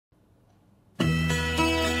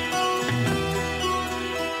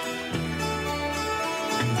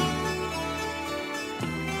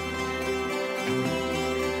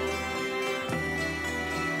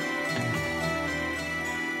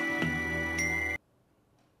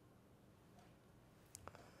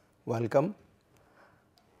Welcome.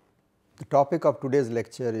 The topic of today's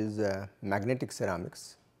lecture is magnetic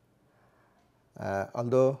ceramics.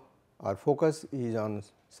 Although our focus is on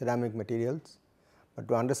ceramic materials, but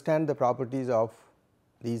to understand the properties of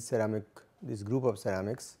this group of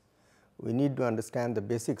ceramics, we need to understand the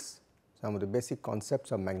basics, some of the basic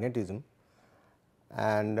concepts of magnetism,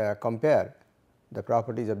 and compare the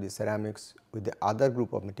properties of the ceramics with the other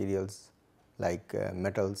group of materials like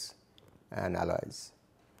metals and alloys.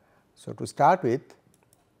 So, to start with,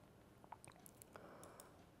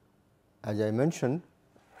 as I mentioned,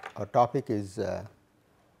 our topic is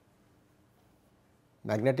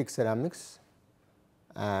magnetic ceramics,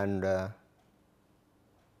 and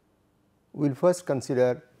we will first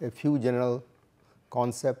consider a few general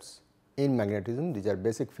concepts in magnetism. These are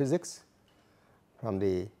basic physics. From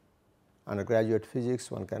the undergraduate physics,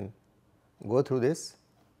 one can go through this,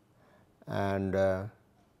 and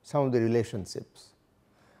some of the relationships.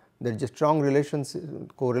 There is a strong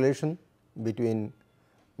correlation between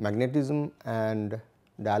magnetism and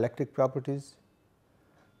dielectric properties,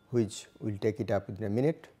 which we will take it up in a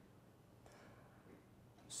minute.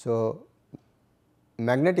 So,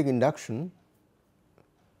 magnetic induction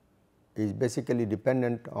is basically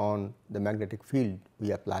dependent on the magnetic field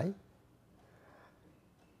we apply,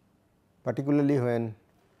 particularly when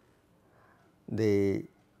the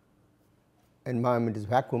environment is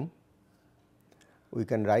vacuum. We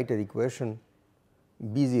can write an equation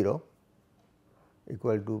B 0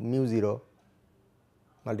 equal to mu 0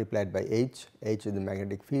 multiplied by H. H is the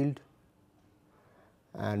magnetic field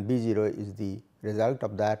and B 0 is the result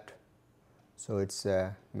of that. So, it is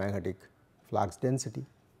magnetic flux density,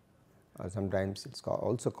 or sometimes it is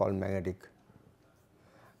also called magnetic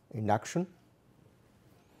induction.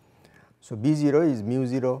 So, B 0 is mu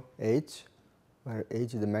 0 H, where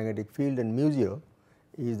H is the magnetic field and mu 0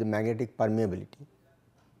 is the magnetic permeability.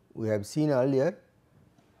 We have seen earlier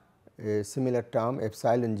a similar term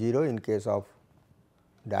epsilon 0 in case of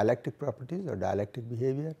dielectric properties or dielectric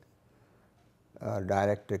behavior or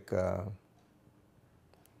dielectric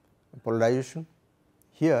polarization.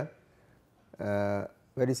 Here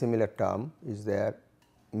very similar term is there,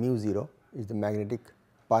 mu 0 is the magnetic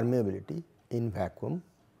permeability in vacuum.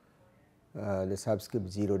 The subscript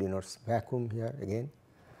 0 denotes vacuum here again,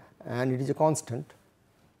 and it is a constant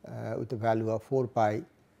with a value of 4 pi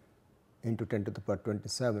into 10 to the power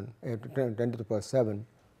 27 10 to the power 7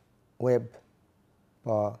 Web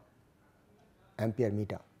per ampere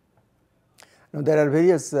meter. Now, there are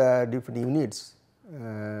various different units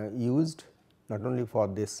used not only for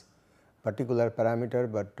this particular parameter,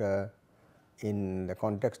 but in the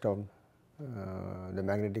context of the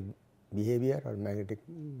magnetic behavior or magnetic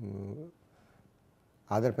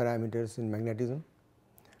other parameters in magnetism.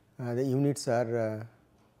 The units are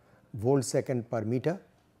volt second per meter,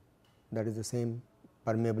 that is the same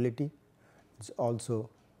permeability. It is also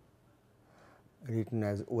written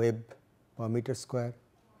as Web per meter square,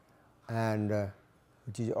 and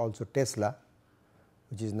which is also Tesla,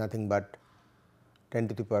 which is nothing but 10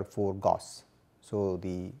 to the power 4 Gauss. So,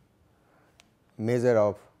 the measure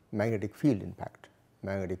of magnetic field, in fact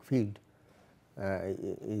magnetic field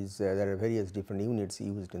is there are various different units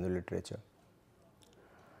used in the literature.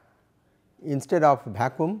 Instead of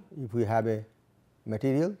vacuum, if we have a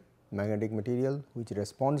material, magnetic material which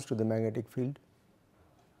responds to the magnetic field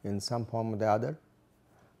in some form or the other,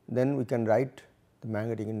 then we can write the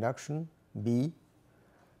magnetic induction B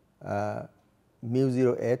mu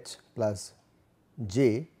 0 H plus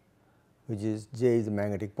J, which is J is the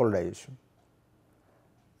magnetic polarization,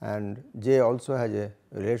 and J also has a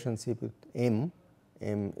relationship with M.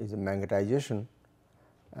 M is a magnetization,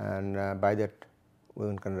 and by that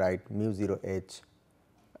one can write mu 0 H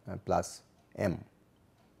plus M,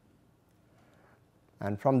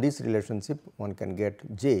 and from this relationship one can get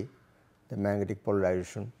J, the magnetic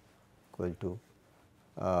polarization, equal to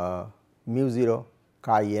mu 0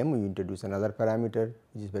 chi M. We introduce another parameter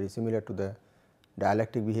which is very similar to the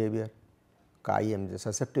dielectric behavior. Chi M is the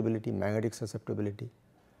susceptibility, magnetic susceptibility,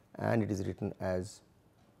 and it is written as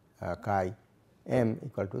chi M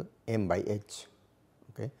equal to M by H.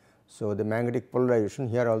 Okay. So, the magnetic polarization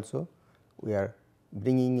here also we are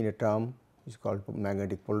bringing in a term which is called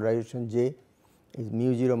magnetic polarization. J is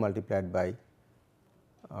mu 0 multiplied by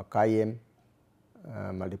chi M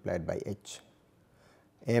multiplied by H.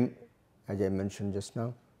 M, as I mentioned just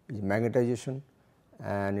now, is magnetization,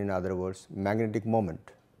 and in other words magnetic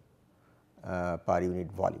moment per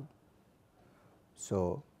unit volume.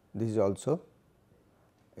 So, this is also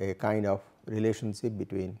a kind of relationship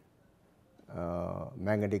between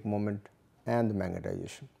magnetic moment and the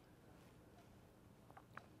magnetization.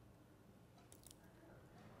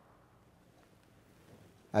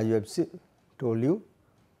 as you have told you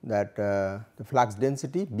that the flux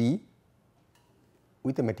density B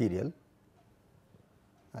with a material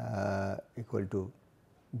equal to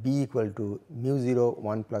B equal to mu 0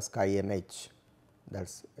 1 plus chi m h, that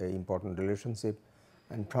is a important relationship,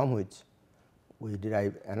 and from which we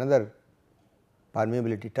derive another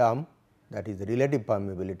permeability term, that is the relative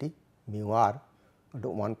permeability mu r into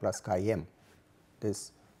 1 plus chi m.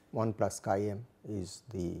 This 1 plus chi m is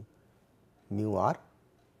the mu r.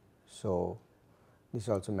 So, this is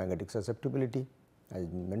also magnetic susceptibility as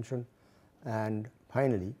mentioned, and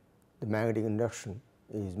finally, the magnetic induction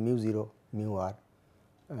is mu 0 mu r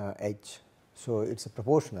h. So, it is a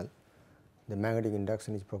proportional, the magnetic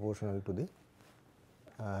induction is proportional to the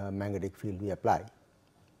magnetic field we apply.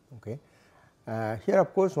 Okay. Here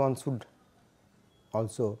of course, one should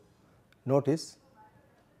also notice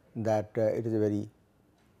that it is a very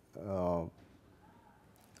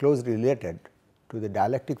closely related to the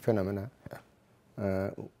dielectric phenomena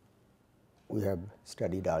we have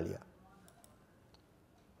studied earlier.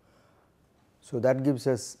 So, that gives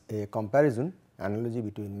us a comparison analogy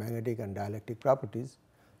between magnetic and dielectric properties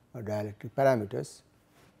or dielectric parameters.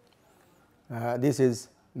 This is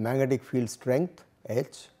magnetic field strength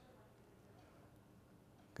H,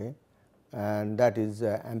 okay, and that is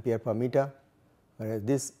ampere per meter, whereas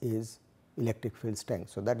this is electric field strength.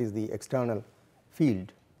 So, that is the external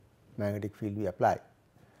field, magnetic field we apply.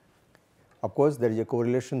 Of course, there is a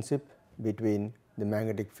correlationship between the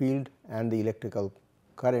magnetic field and the electrical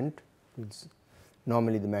current, which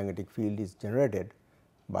normally the magnetic field is generated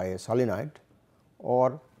by a solenoid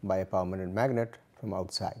or by a permanent magnet from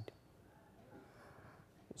outside.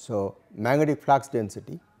 So, magnetic flux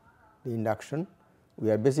density, the induction, we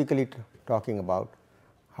are basically talking about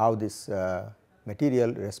how this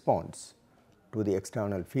material responds to the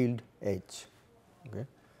external field H. Okay.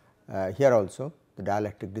 Here also the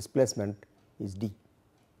dielectric displacement is D.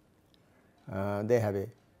 They have a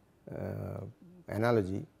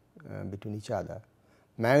analogy between each other.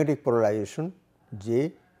 Magnetic polarization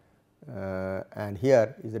J, and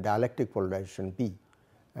here is the dielectric polarization P,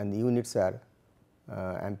 and the units are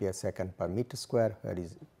ampere second per meter square, where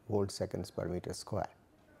is volt seconds per meter square.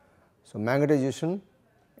 So, magnetization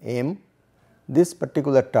M, this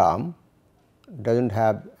particular term does not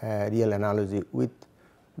have a real analogy with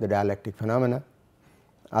the dielectric phenomena,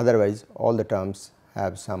 otherwise all the terms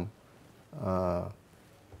have some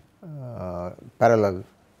parallel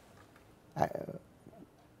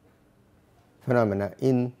phenomena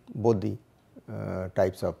in both the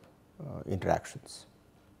types of interactions.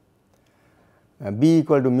 B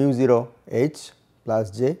equal to mu 0 h plus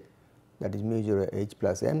j, that is mu 0 h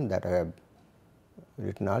plus m, that I have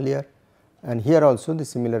written earlier, and here also the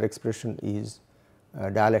similar expression is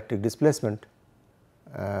dielectric displacement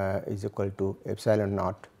is equal to epsilon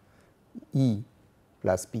naught E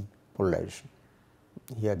plus P polarization.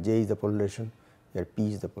 Here J is the polarization, here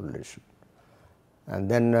P is the polarization, and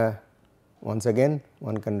then once again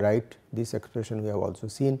one can write this expression we have also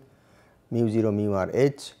seen, mu 0 mu r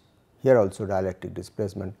h, here also dielectric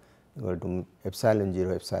displacement equal to epsilon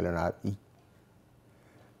 0 epsilon r E.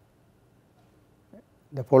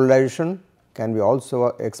 The polarization can be also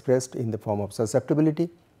expressed in the form of susceptibility,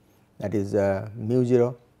 that is mu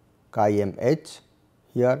 0 chi m h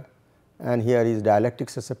here, and here is dielectric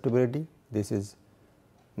susceptibility, this is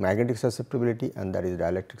magnetic susceptibility and that is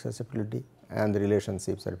dielectric susceptibility, and the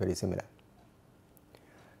relationships are very similar.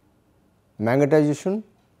 Magnetization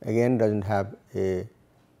again does not have a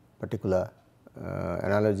particular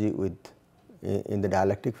analogy with in the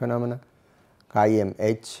dielectric phenomena, chi m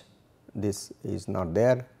h, this is not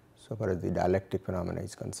there so far as the dielectric phenomena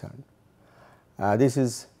is concerned. This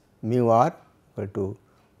is mu r equal to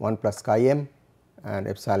 1 plus chi m and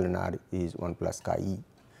epsilon r is 1 plus chi e.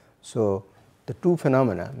 So, the two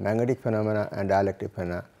phenomena, magnetic phenomena and dielectric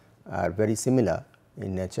phenomena, are very similar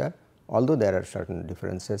in nature, although there are certain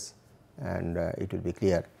differences, and it will be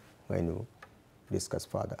clear when you discuss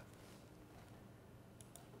further.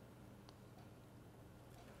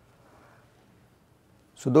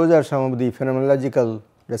 So, those are some of the phenomenological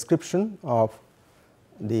description of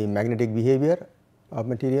the magnetic behavior of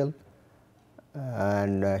material,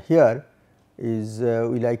 and here is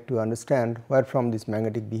we like to understand where from this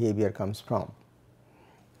magnetic behavior comes from.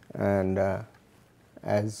 And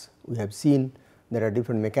as we have seen, there are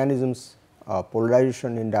different mechanisms of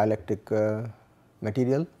polarization in dielectric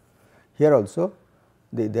material. Here also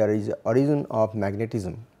there is origin of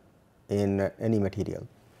magnetism in any material.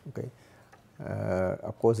 Okay.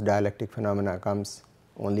 Of course, dielectric phenomena comes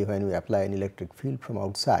only when we apply an electric field from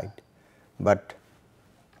outside, but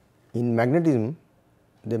in magnetism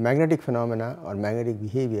the magnetic phenomena or magnetic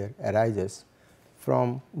behavior arises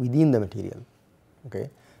from within the material, okay.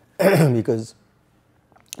 Because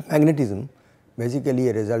magnetism basically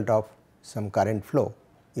a result of some current flow,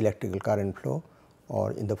 electrical current flow,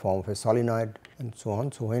 or in the form of a solenoid and so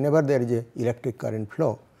on. So, whenever there is a electric current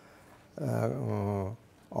flow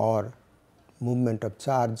or movement of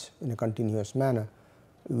charge in a continuous manner,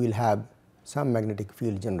 we will have some magnetic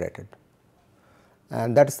field generated,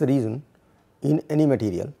 and that is the reason in any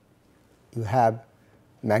material you have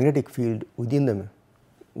magnetic field within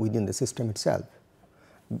the system itself,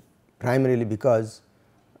 primarily because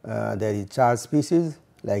there is charge species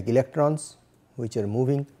like electrons which are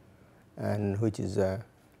moving and which is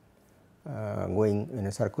going in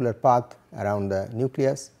a circular path around the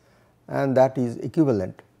nucleus, and that is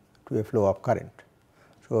equivalent to a flow of current.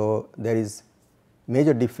 So, there is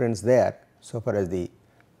major difference there so far as the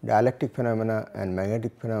dielectric phenomena and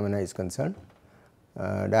magnetic phenomena is concerned.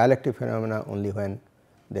 Dielectric phenomena only when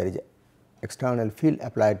there is external field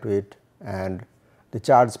applied to it and the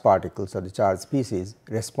charged particles or the charged species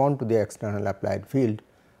respond to the external applied field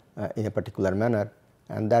in a particular manner,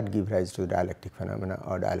 and that gives rise to dielectric phenomena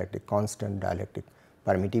or dielectric constant, dielectric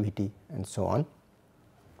permittivity and so on,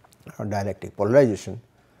 or dielectric polarization.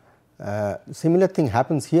 Similar thing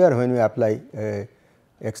happens here when we apply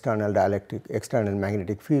external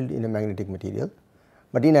magnetic field in a magnetic material,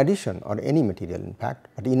 but in addition, or any material in fact,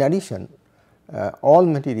 but in addition all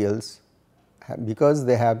materials because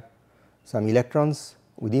they have some electrons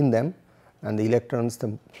within them, and the electrons,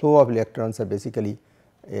 the flow of electrons are basically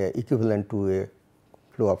equivalent to a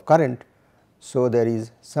flow of current. So, there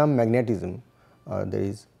is some magnetism or there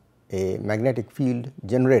is a magnetic field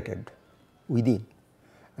generated within,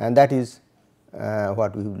 and that is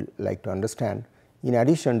what we would like to understand in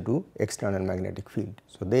addition to external magnetic field.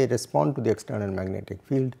 So, they respond to the external magnetic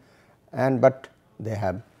field, and but they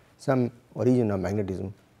have some origin of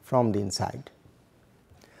magnetism from the inside.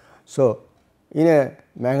 So, in a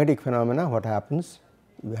magnetic phenomena what happens,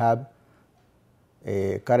 you have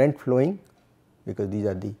a current flowing, because these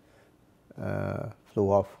are the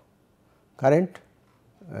flow of current,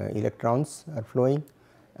 electrons are flowing,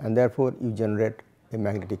 and therefore, you generate a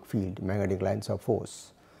magnetic field, magnetic lines of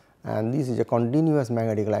force, and this is a continuous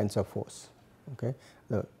magnetic lines of force. Okay.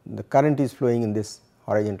 The current is flowing in this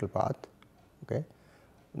horizontal path, okay.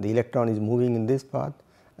 The electron is moving in this path,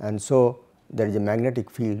 and so there is a magnetic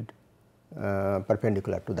field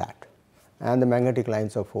perpendicular to that, and the magnetic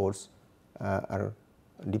lines of force are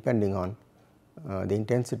depending on the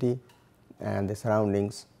intensity and the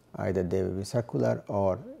surroundings, either they will be circular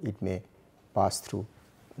or it may pass through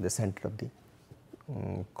the center of the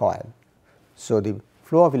coil. So, the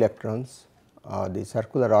flow of electrons or the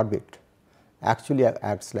circular orbit actually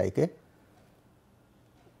acts like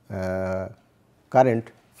a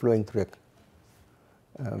current flowing through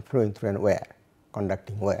an wire,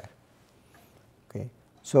 conducting wire. Okay.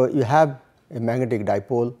 So, you have a magnetic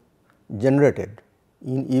dipole generated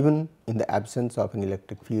even in the absence of an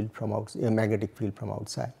electric field from outside, a magnetic field from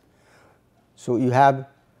outside. So, you have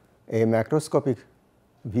a macroscopic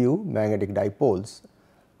view, magnetic dipoles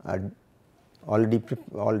are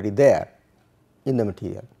already there in the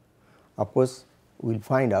material. Of course, we will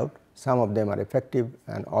find out some of them are effective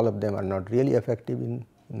and all of them are not really effective in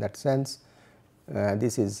that sense.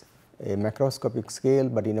 This is a macroscopic scale,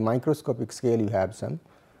 but in a microscopic scale you have some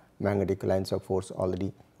magnetic lines of force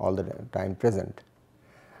already all the time present.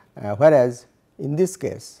 Whereas, in this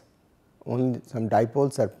case only some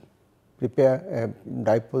dipoles are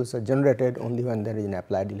dipoles are generated only when there is an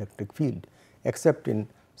applied electric field, except in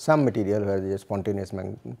some material where there is spontaneous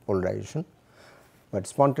polarization, but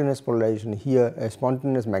spontaneous polarization here,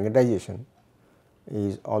 spontaneous magnetization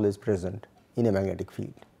is always present in a magnetic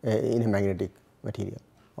field, in a magnetic material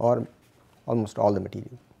or almost all the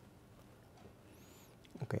material.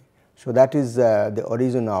 Okay. So, that is the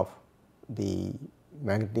origin of the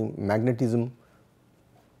magnetism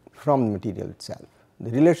from the material itself. The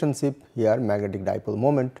relationship here, magnetic dipole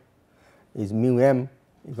moment, is mu m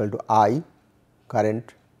equal to I,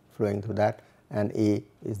 current flowing through that, and A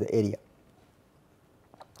is the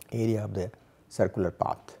area of the circular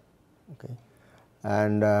path. Okay.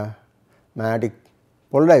 And magnetic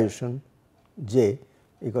polarization J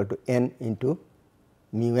equal to N into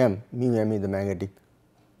mu m is the magnetic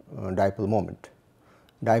dipole moment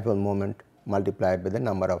multiplied by the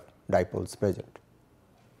number of dipoles present.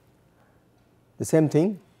 The same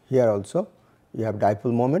thing here also, you have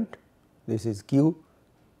dipole moment, this is q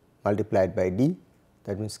multiplied by d,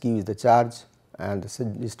 that means q is the charge and the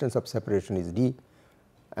distance of separation is d,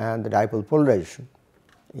 and the dipole polarization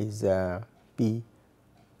is P,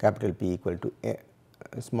 capital P equal to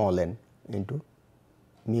small n into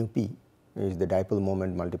mu p is the dipole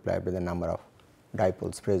moment multiplied by the number of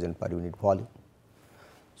dipoles present per unit volume.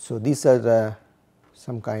 So, these are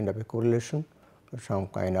some kind of a correlation or some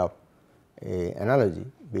kind of a analogy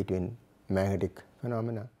between magnetic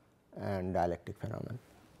phenomena and dielectric phenomena.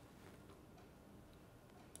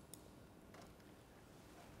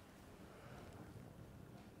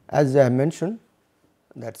 As I have mentioned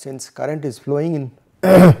that since current is flowing in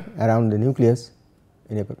around the nucleus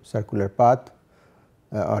in a circular path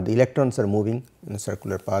or the electrons are moving in a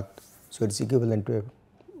circular path. So, it is equivalent to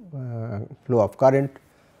a flow of current.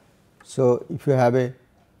 So, if you have a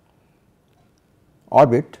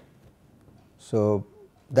orbit, so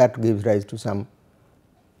that gives rise to some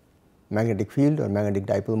magnetic field or magnetic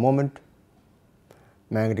dipole moment.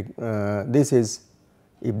 This is,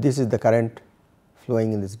 if this is the current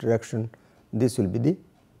flowing in this direction, this will be the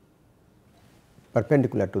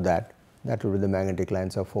perpendicular to that will be the magnetic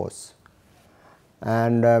lines of force.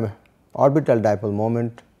 And orbital dipole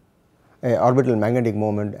moment, orbital magnetic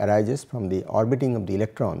moment arises from the orbiting of the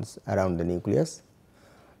electrons around the nucleus.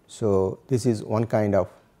 So, this is one kind of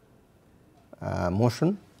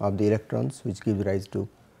motion of the electrons which gives rise to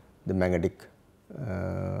the magnetic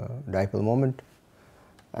dipole moment,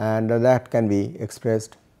 and that can be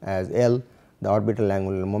expressed as L, the orbital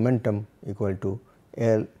angular momentum, equal to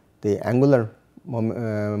L, the angular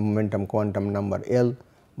momentum quantum number L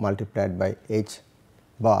multiplied by h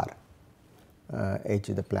bar, h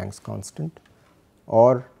is the Planck's constant,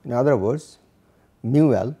 or in other words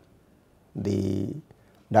mu L, the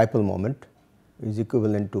dipole moment, is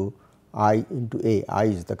equivalent to I into A. I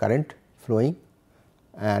is the current flowing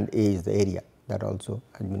and A is the area, that also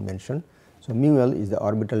has been mentioned. So, mu L is the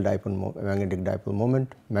orbital dipole magnetic dipole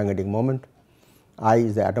moment, magnetic moment. I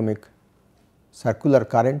is the atomic circular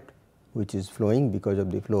current which is flowing because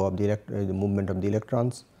of the flow of the movement of the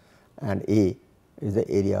electrons, and A is the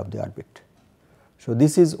area of the orbit. So,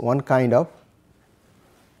 this is one kind of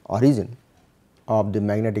origin of the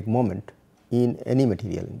magnetic moment in any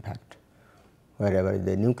material, in fact, wherever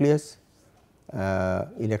the nucleus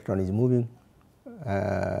electron is moving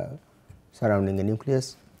surrounding the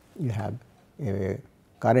nucleus, you have a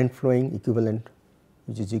current flowing equivalent,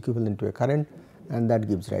 which is equivalent to a current, and that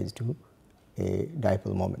gives rise to a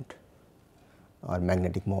dipole moment or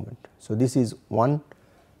magnetic moment. So, this is one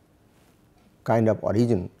kind of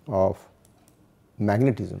origin of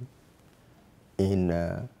magnetism in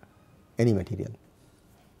any material.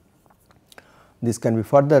 This can be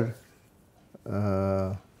further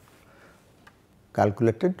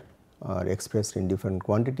calculated or expressed in different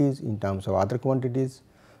quantities in terms of other quantities.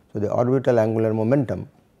 So, the orbital angular momentum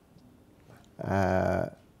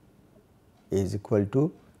is equal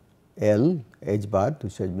to L h bar,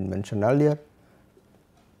 which has been mentioned earlier,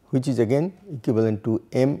 which is again equivalent to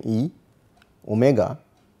m e omega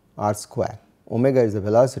r square. Omega is the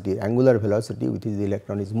velocity, angular velocity with which the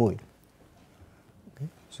electron is moving. Okay.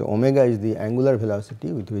 So, omega is the angular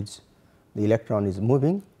velocity with which the electron is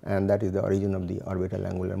moving, and that is the origin of the orbital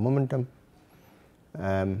angular momentum.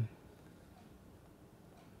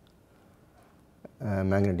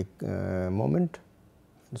 Magnetic moment.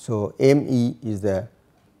 So, m e is the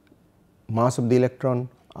mass of the electron,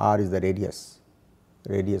 r is the radius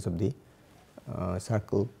of the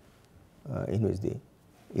circle in which the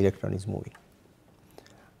electron is moving.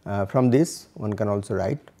 From this one can also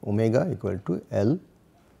write omega equal to L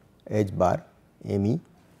h bar m e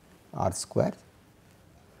r square,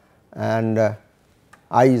 and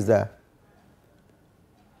I is the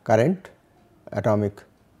current, atomic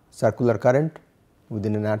circular current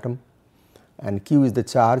within an atom, and q is the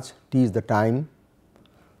charge, t is the time.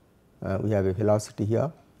 We have a velocity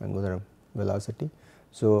here, angular velocity.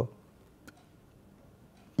 So,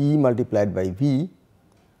 E multiplied by V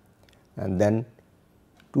and then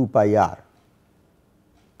 2 pi r,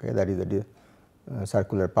 okay, that is the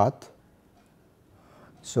circular path.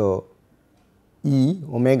 So, E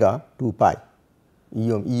omega 2 pi,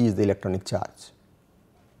 E is the electronic charge,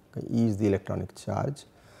 okay, E is the electronic charge.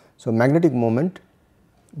 So, magnetic moment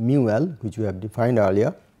mu L, which we have defined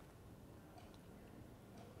earlier,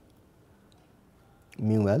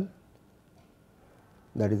 mu L,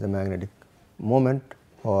 that is the magnetic moment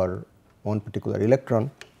for one particular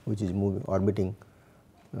electron which is moving, orbiting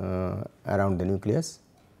around the nucleus.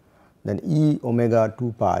 Then E omega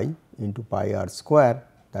 2 pi into pi r square,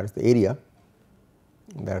 that is the area,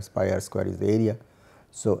 that is pi r square is the area.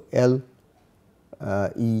 So, L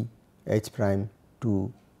E h prime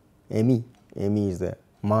to m e is the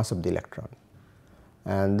mass of the electron,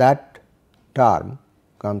 and that term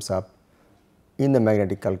comes up in the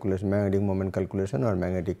magnetic calculation, magnetic moment calculation or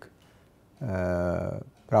magnetic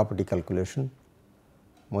property calculation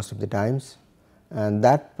most of the times, and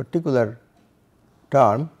that particular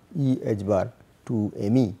term E h bar 2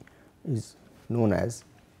 m e is known as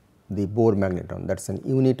the Bohr magneton, that is an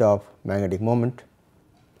unit of magnetic moment.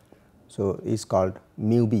 So, is called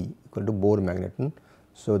mu b equal to Bohr magneton.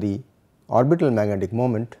 So, the orbital magnetic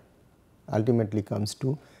moment ultimately comes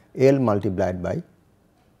to L multiplied by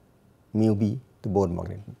mu b, the Bohr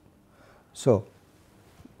magneton. So,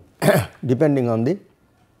 depending on the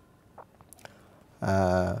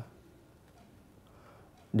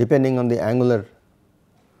angular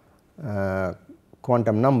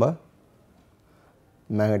quantum number,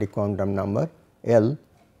 magnetic quantum number L,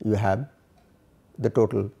 you have the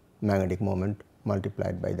total magnetic moment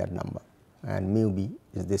multiplied by that number, and mu b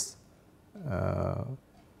is this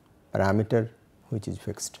parameter which is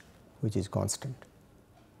fixed, which is constant.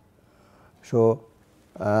 So,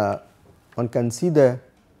 one can see the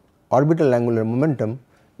orbital angular momentum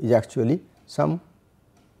is actually some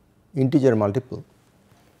integer multiple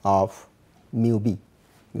of mu b,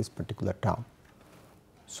 this particular term.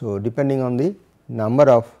 So, depending on the number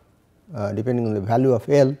of depending on the value of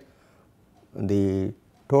L, the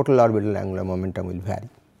total orbital angular momentum will vary.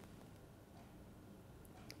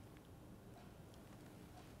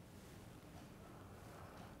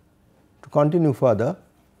 To continue further,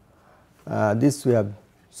 this we have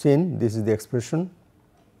seen, this is the expression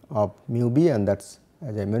of mu b, and that is,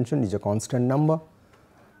 as I mentioned, is a constant number,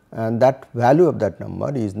 and that value of that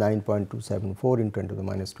number is 9.274 in 10 to the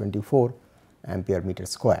minus 24 ampere meter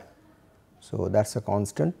square. So, that is a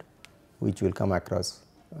constant which will come across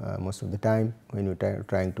most of the time when you are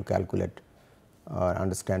trying to calculate or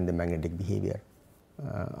understand the magnetic behavior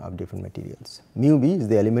of different materials. Mu b is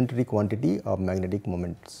the elementary quantity of magnetic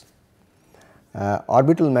moments.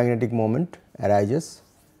 Orbital magnetic moment arises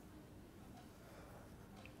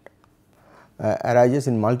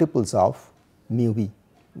in multiples of mu b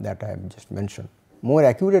that I have just mentioned. More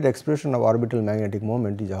accurate expression of orbital magnetic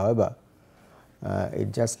moment is, however, it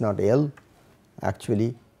is just not L,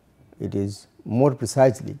 actually it is more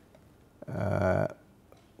precisely,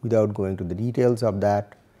 without going to the details of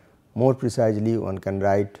that, more precisely one can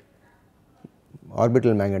write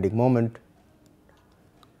orbital magnetic moment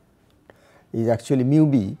is actually mu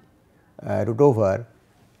b root over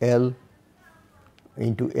L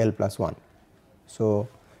into L plus 1. So,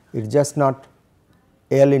 it is just not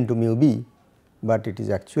L into mu b, but it is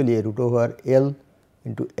actually a root over L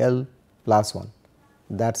into L plus 1.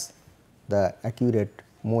 That is the accurate,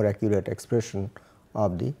 more accurate expression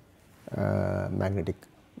of the magnetic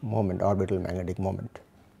moment, orbital magnetic moment.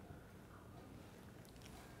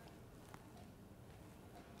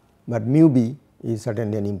 But mu b is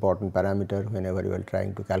certainly an important parameter whenever you are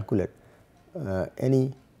trying to calculate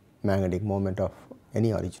any magnetic moment of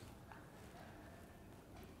any origin.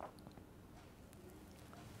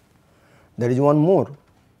 There is one more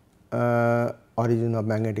origin of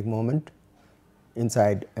magnetic moment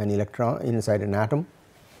inside an electron, inside an atom.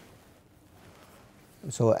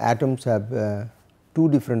 So, atoms have two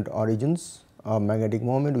different origins of magnetic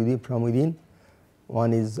moment from within.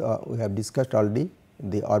 One is we have discussed already,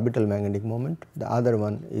 the orbital magnetic moment, the other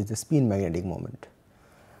one is the spin magnetic moment.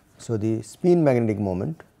 So, the spin magnetic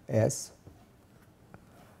moment S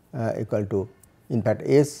equal to, in fact,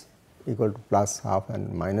 S equal to plus half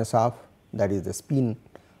and minus half, that is the spin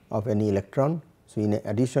of any electron. So, in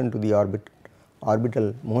addition to the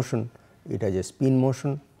orbital motion, it has a spin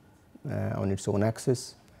motion on its own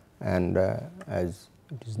axis, and as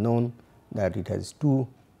it is known that it has two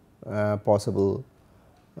possible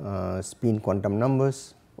spin quantum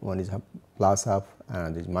numbers, one is plus half and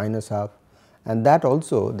another is minus half, and that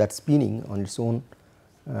also, that spinning on its own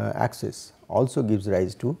axis also gives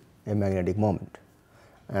rise to a magnetic moment,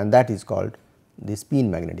 and that is called the spin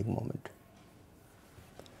magnetic moment.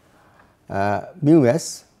 Mu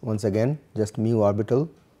s, once again just mu orbital,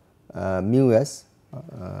 mu s,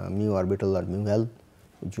 mu orbital or mu L,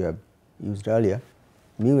 which you have used earlier.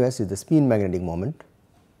 Mu s is the spin magnetic moment,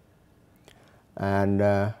 and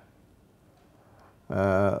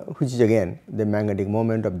which is again the magnetic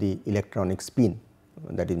moment of the electronic spin,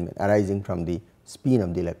 that is arising from the spin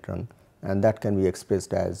of the electron, and that can be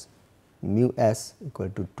expressed as mu s equal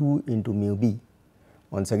to 2 into mu b.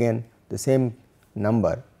 Once again the same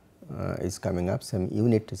number is coming up, some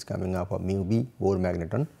unit is coming up of mu b, Bohr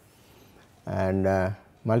magneton, and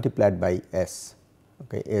multiplied by s.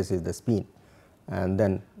 Okay, s is the spin, and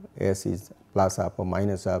then s is plus half or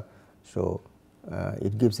minus half. So,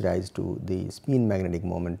 it gives rise to the spin magnetic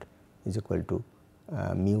moment is equal to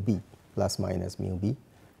mu b plus minus mu b.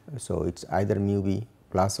 So, it is either mu b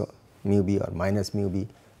plus mu b or minus mu b.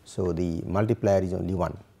 So, the multiplier is only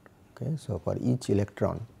 1. Okay. So, for each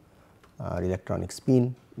electron or electronic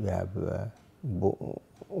spin we have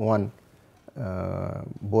one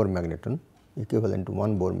Bohr magneton equivalent to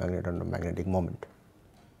one Bohr magneton of magnetic moment,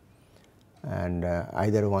 and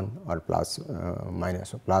either 1 or plus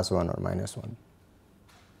minus, or plus 1 or minus 1.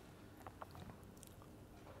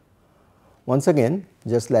 Once again,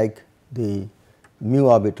 just like the mu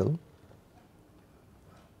orbital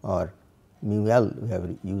or mu L we have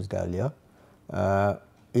used earlier,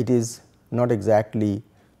 it is not exactly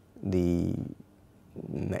the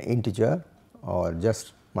integer or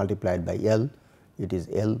just multiplied by L, it is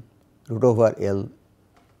L root over L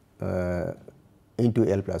into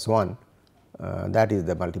L plus 1, that is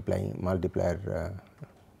the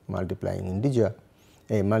multiplying integer,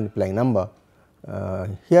 a multiplying number.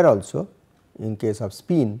 Here also in case of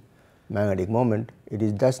spin magnetic moment, it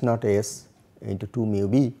is just not S into 2 mu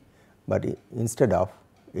B, but instead of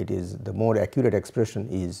it is the more accurate expression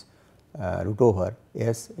is root over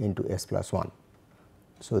S into S plus 1.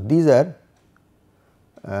 So, these are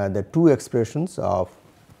the two expressions of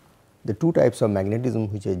the two types of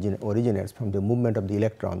magnetism which originates from the movement of the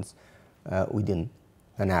electrons within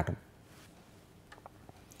an atom.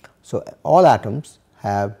 So, all atoms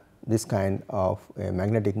have this kind of a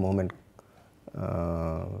magnetic moment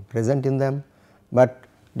present in them, but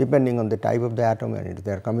depending on the type of the atom and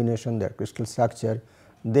their combination, their crystal structure,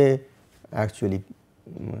 they actually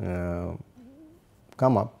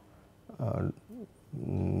come up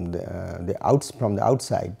from the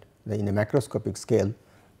outside. In a macroscopic scale,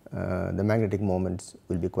 the magnetic moments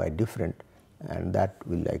will be quite different, and that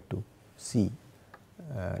we will like to see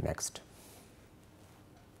next.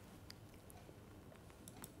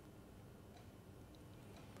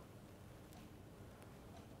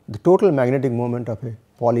 The total magnetic moment of a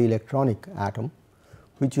polyelectronic atom,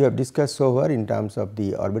 which we have discussed so far in terms of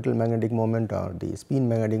the orbital magnetic moment or the spin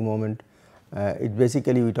magnetic moment, it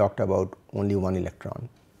basically we talked about only one electron.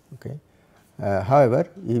 Okay. However,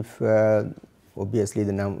 if obviously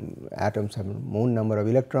the atoms have more number of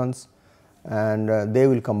electrons, and they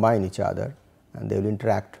will combine each other and they will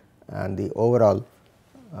interact, and the overall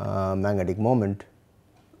magnetic moment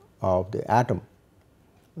of the atom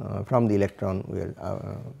from the electron we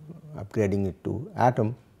are upgrading it to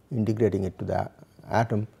atom, integrating it to the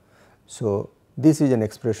atom. So, this is an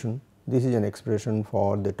expression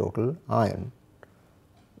for the total ion,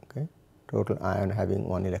 okay, total ion having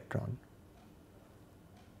one electron,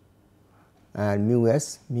 and mu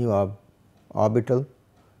s, mu of orbital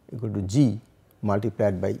equal to G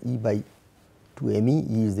multiplied by E by 2 m e.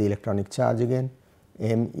 E is the electronic charge again,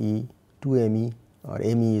 m e 2 m e, or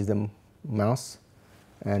m e is the mass,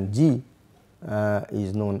 and G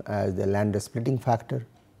is known as the Landau splitting factor,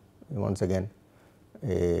 once again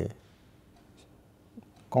a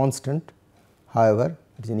constant. However,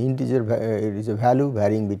 it is an integer, it is a value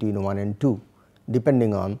varying between 1 and 2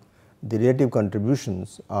 depending on the relative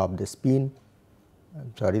contributions of the spin. I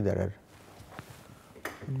am sorry, there are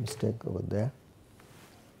mistake over there.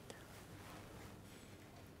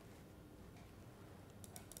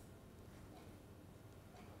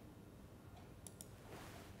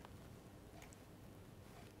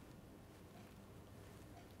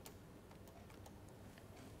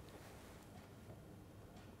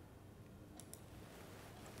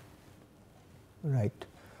 Right.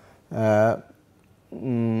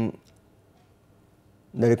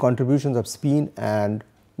 There are contributions of spin and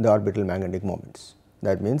the orbital magnetic moments.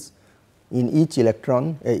 That means, in each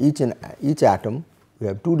electron, each atom, we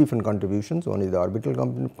have two different contributions. One is the orbital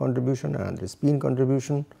contribution and the spin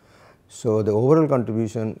contribution. So, the overall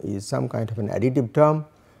contribution is some kind of an additive term,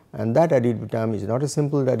 and that additive term is not a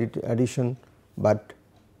simple addition, but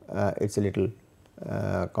it is a little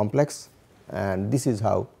complex, and this is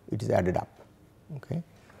how it is added up. Okay.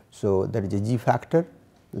 So, there is a G factor,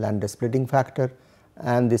 Landau splitting factor,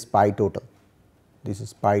 and this pi total. This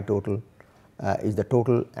is pi total is the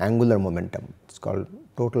total angular momentum. It is called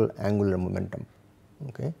total angular momentum.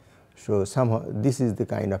 Okay. So, somehow this is the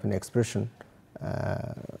kind of an expression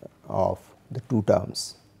of the two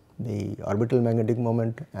terms, the orbital magnetic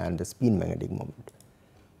moment and the spin magnetic moment.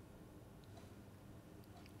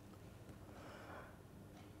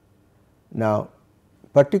 Now,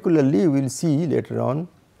 particularly we will see later on,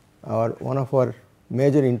 one of our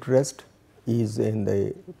major interest is in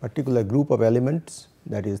the particular group of elements,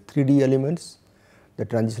 that is 3D elements, the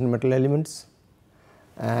transition metal elements,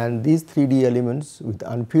 and these 3D elements with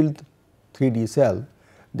unfilled 3D cell,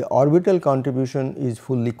 the orbital contribution is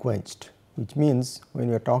fully quenched, which means when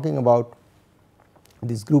we are talking about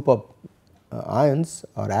this group of ions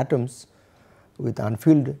or atoms with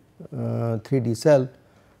unfilled 3D cell,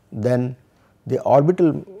 then the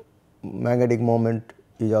orbital magnetic moment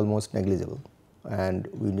is almost negligible, and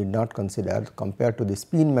we need not consider compared to the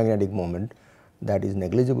spin magnetic moment, that is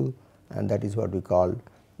negligible, and that is what we call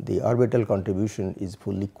the orbital contribution is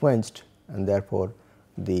fully quenched, and therefore,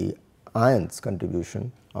 the ions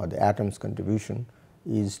contribution or the atoms contribution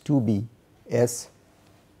is 2b s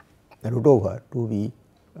root over 2b,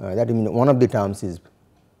 that means one of the terms is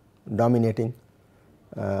dominating.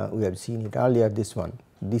 We have seen it earlier, this one,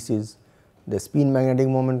 this is the spin magnetic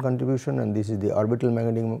moment contribution and this is the orbital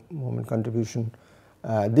magnetic moment contribution.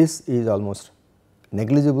 This is almost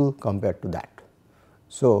negligible compared to that.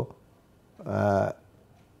 So,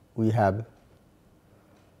 we have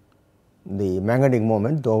the magnetic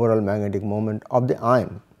moment, the overall magnetic moment of the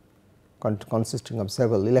ion consisting of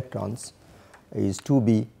several electrons is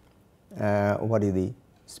 2b, what is the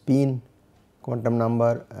spin quantum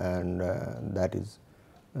number, and that is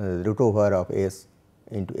root over of s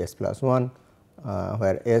into s plus 1,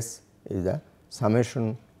 where s is the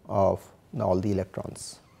summation of all the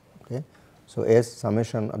electrons. Okay. So, s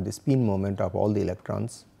summation of the spin moment of all the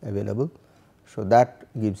electrons available. So, that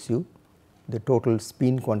gives you the total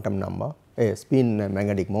spin quantum number, a spin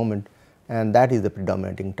magnetic moment, and that is the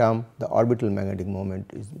predominating term. The orbital magnetic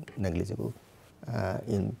moment is negligible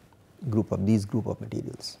in group of these group of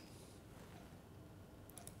materials.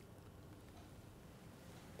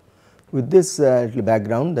 With this little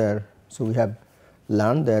background there, so we have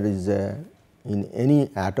learned there is in any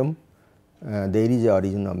atom there is a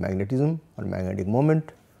origin of magnetism or magnetic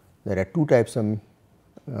moment. There are two types of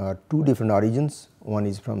two different origins. One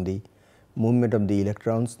is from the movement of the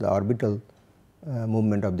electrons, the orbital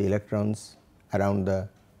movement of the electrons around the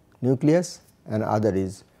nucleus, and other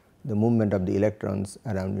is the movement of the electrons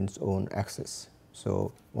around its own axis.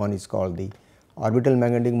 So, one is called the orbital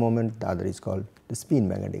magnetic moment, the other is called the spin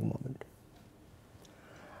magnetic moment.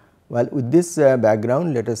 Well, with this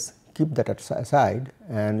background, let us keep that aside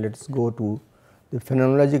and let us go to the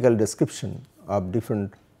phenomenological description of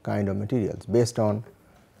different kind of materials based on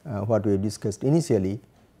what we discussed initially,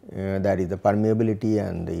 that is the permeability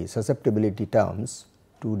and the susceptibility terms,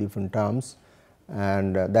 two different terms,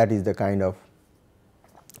 and that is the kind of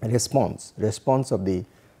response of the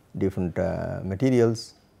different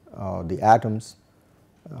materials or the atoms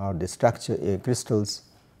or the structure crystals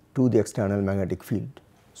to the external magnetic field.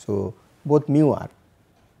 So, both mu r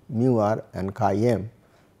and chi m,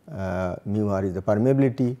 mu r is the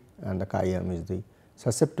permeability and the chi m is the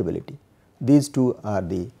susceptibility. These two are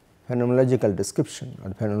the phenomenological description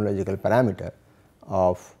or phenomenological parameter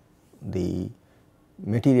of the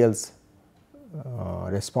materials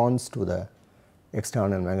response to the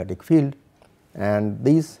external magnetic field, and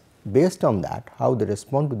these based on that how they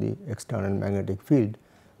respond to the external magnetic field,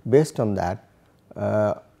 based on that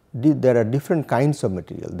there are different kinds of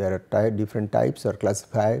material, there are different types or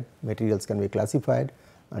classified materials can be classified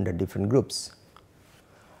under different groups.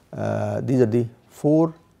 These are the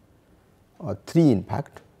 4 or 3 in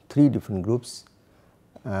fact 3 different groups,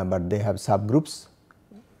 but they have subgroups.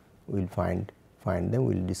 We will find them,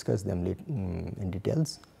 we will discuss them in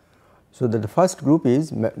details. So, that the first group is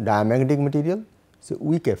diamagnetic material. It is a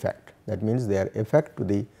weak effect, that means their effect to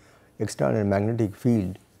the external magnetic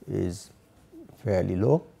field is fairly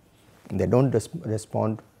low, they do not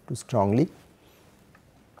respond too strongly,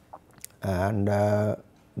 and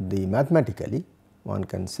the mathematically one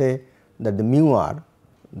can say that the mu r,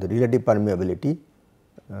 the relative permeability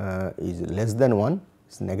is less than 1,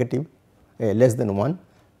 is negative, less than 1,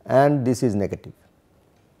 and this is negative.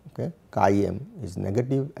 Okay. Chi m is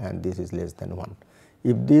negative and this is less than 1.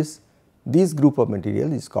 If this group of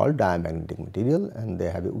material is called diamagnetic material and they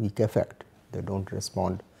have a weak effect, they do not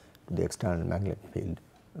respond to the external magnetic field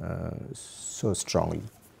so strongly.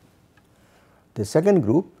 The second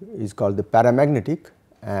group is called the paramagnetic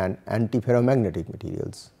and antiferromagnetic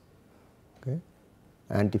materials. Okay.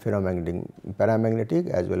 Antiferromagnetic, paramagnetic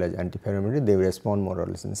as well as antiferromagnetic, they respond more or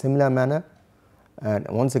less in similar manner, and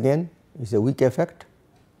once again it is a weak effect,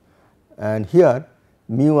 and here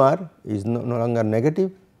mu r is no longer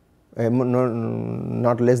negative,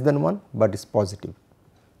 not less than 1, but is positive,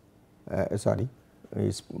 sorry,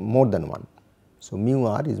 is more than 1. So, mu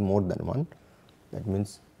r is more than 1, that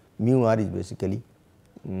means mu r is basically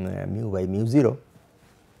mu by mu 0.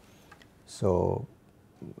 So,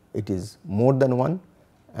 it is more than 1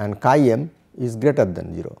 and chi m is greater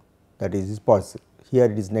than 0, that is positive. Here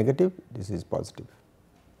it is negative, this is positive,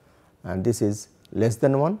 and this is less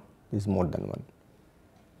than 1, this is more than 1.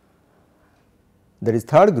 There is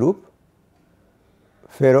third group,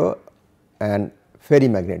 ferro and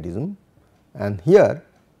ferrimagnetism, and here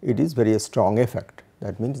it is very strong effect,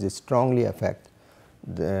 that means it strongly affect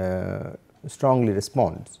strongly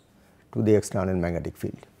responds to the external magnetic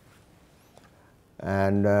field,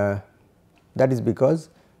 and that is because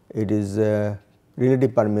it is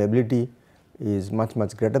relative permeability is much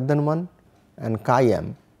greater than 1 and chi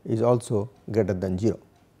m is also greater than 0,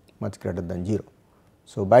 much greater than 0.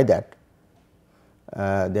 So, by that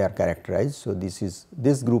they are characterized. So,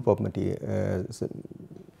 this group of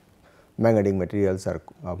magnetic materials are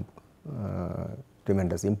of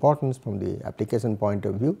tremendous importance from the application point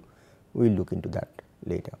of view. We will look into that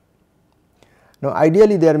later. Now,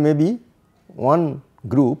 ideally there may be one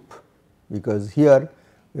group, because here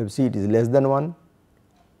we have see it is less than 1,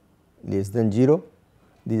 less than 0,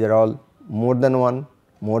 these are all more than 1,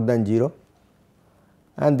 more than 0,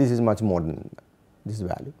 and this is much more than this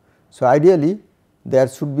value. So, ideally there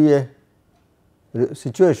should be a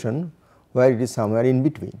situation where it is somewhere in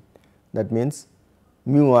between, that means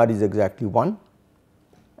mu r is exactly 1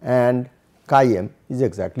 and chi m is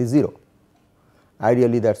exactly 0.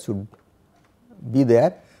 Ideally that should be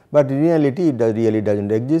there, but in reality it really does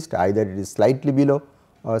not exist, either it is slightly below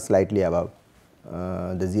or slightly above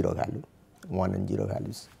the 0 value, 1 and 0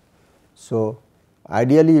 values. So,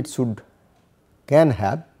 ideally it can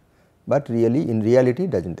have, but really in reality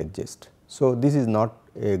does not exist. So, this is not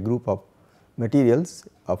a group of materials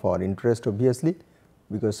of our interest obviously,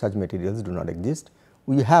 because such materials do not exist.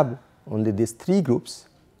 We have only these 3 groups,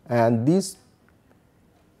 and these,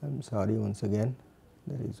 I am sorry, once again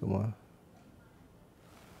there is one,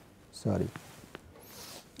 sorry,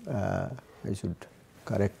 I should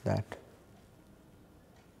correct that.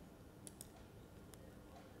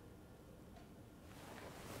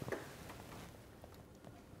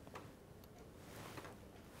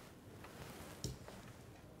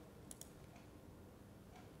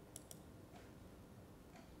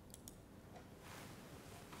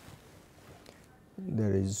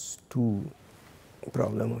 There is 2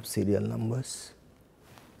 problem of serial numbers.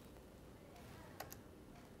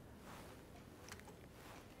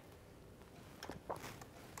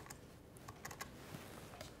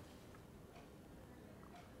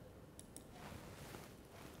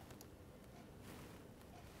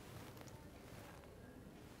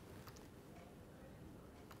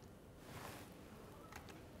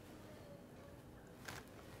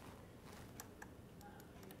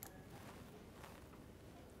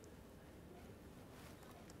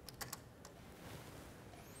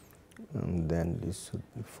 And then this should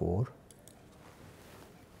be 4.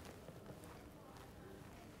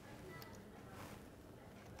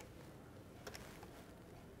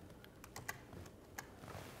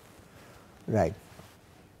 Right.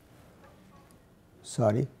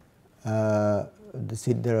 Sorry, there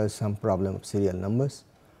was some problem of serial numbers.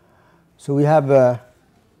 So, we have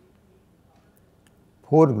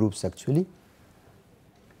 4 groups actually,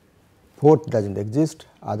 4th does not exist,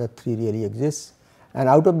 other 3 really exist, and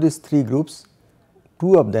out of these 3 groups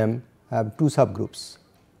 2 of them have 2 subgroups,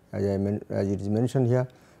 as it is mentioned here,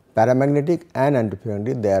 paramagnetic and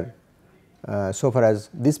antiparamagnetic. They are so far as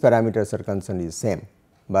these parameters are concerned is same,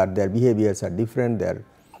 but their behaviors are different, their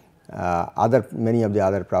many of the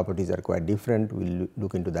other properties are quite different. We will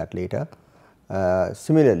look into that later.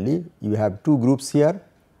 Similarly, you have 2 groups here,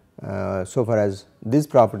 so far as these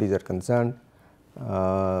properties are concerned,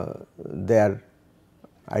 they are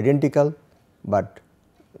identical, but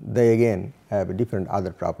they again have different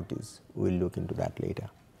other properties. We will look into that later.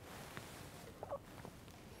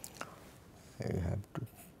 I have to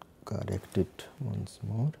correct it once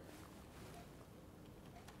more.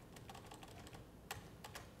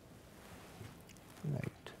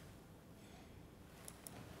 Right.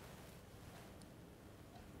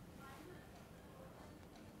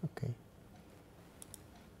 Okay.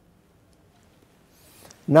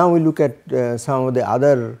 Now, we look at some of the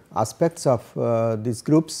other aspects of these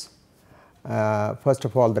groups. First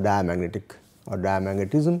of all, the diamagnetic or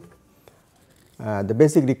diamagnetism. The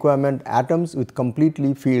basic requirement, atoms with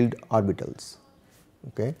completely filled orbitals.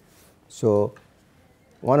 Okay. So,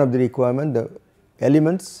 one of the requirement, the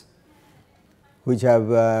elements which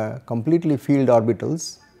have completely filled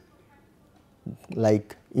orbitals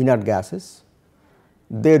like inert gases,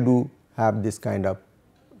 they do have this kind of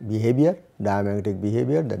behavior, diamagnetic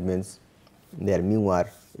behavior, that means their mu r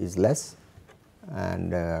is less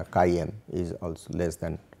and chi m is also less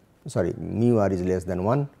than, sorry, mu r is less than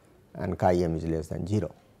 1 and chi m is less than 0.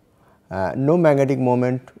 No magnetic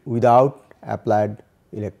moment without applied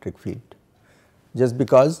electric field. Just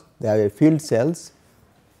because they have a filled cells,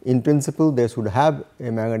 in principle they should have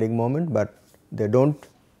a magnetic moment, but they do not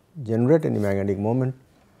generate any magnetic moment.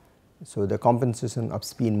 So, the compensation of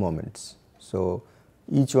spin moments. So,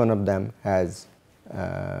 each one of them has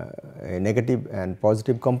a negative and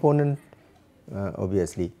positive component,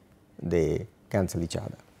 obviously they cancel each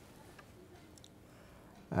other.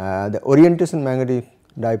 The orientation magnetic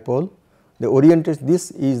dipole, the orientation,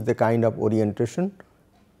 this is the kind of orientation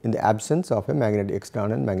in the absence of a magnetic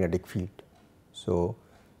external magnetic field. So,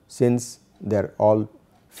 since they are all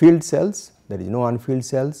field cells, there is no unfilled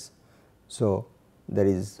cells. So, there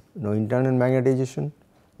is no internal magnetization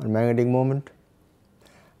or magnetic moment,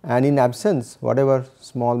 and in absence whatever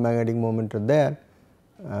small magnetic moment are there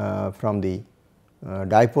from the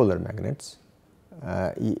dipolar magnets,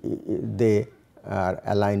 they are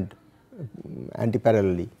aligned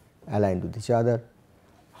antiparallelly aligned with each other.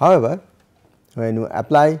 However, when you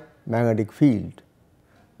apply magnetic field,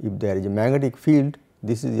 if there is a magnetic field,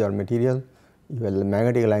 this is your material, you have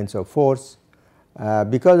magnetic lines of force,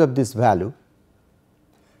 because of this value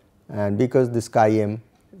and because this chi m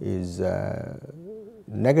is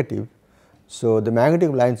negative. So, the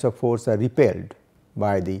magnetic lines of force are repelled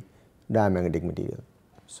by the diamagnetic material.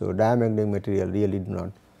 So, diamagnetic material really do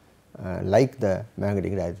not like the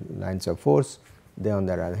magnetic lines of force, they on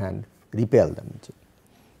the other hand repel them.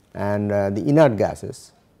 And the inert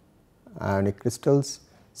gases, ionic crystals,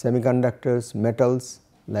 semiconductors, metals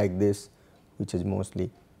like this, which is mostly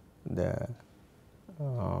the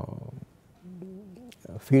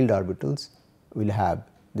field orbitals, will have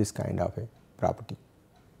this kind of a property.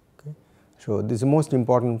 Okay. So, this most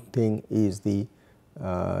important thing is the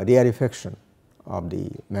rarefaction of the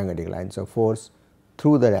magnetic lines of force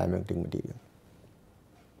through the diamagnetic material.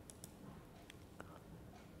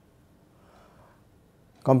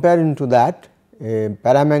 Comparing to that,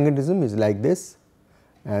 paramagnetism is like this,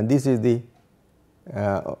 and this is the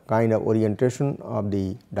kind of orientation of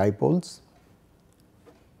the dipoles,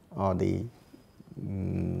 or the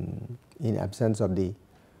in absence of the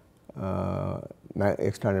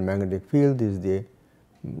external magnetic field, this is the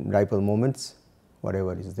dipole moments,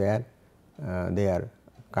 whatever is there, they are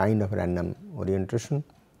kind of random orientation.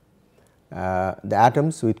 The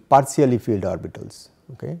atoms with partially filled orbitals,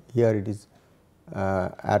 okay. Here it is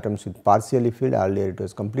atoms with partially filled, earlier it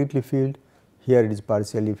was completely filled, here it is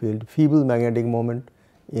partially filled, feeble magnetic moment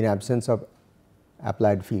in absence of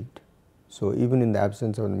applied field. So, even in the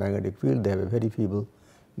absence of the magnetic field, they have a very feeble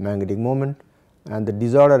magnetic moment, and the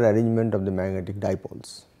disordered arrangement of the magnetic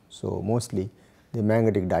dipoles. So, mostly the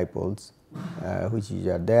magnetic dipoles which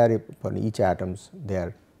are there for each atoms, they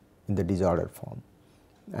are in the disordered form,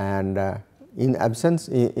 and in absence,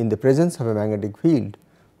 in the presence of a magnetic field,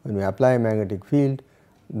 when we apply a magnetic field,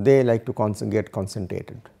 they like to get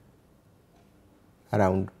concentrated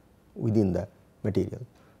around within the material.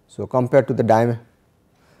 So, compared to the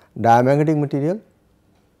diamagnetic material,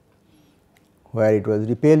 where it was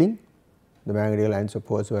repelling, the magnetic lines of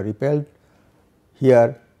force were repelled,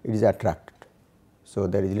 here it is attracted. So,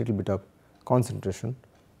 there is a little bit of concentration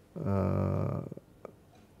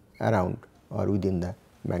around or within the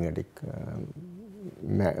magnetic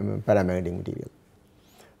paramagnetic material.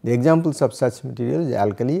 The examples of such materials: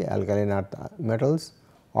 alkali, alkaline earth metals,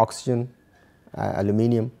 oxygen,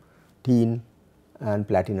 aluminum, tin and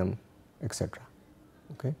platinum, etc.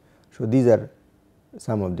 Okay. So, these are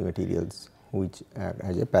some of the materials which act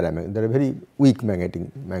as a paramagnetic, they are very weak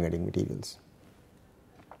magnetic materials.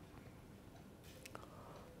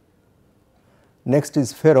 Next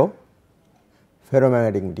is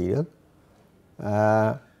ferromagnetic material.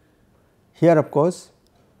 Here of course,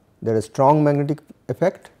 there is strong magnetic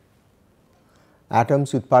effect,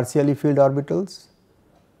 atoms with partially filled orbitals,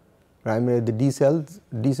 primarily the d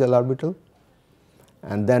cell orbital,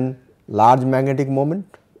 and then large magnetic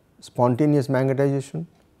moment, spontaneous magnetization,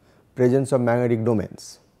 presence of magnetic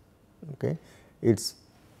domains. Okay. It is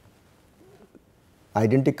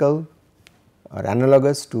identical or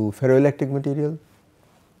analogous to ferroelectric material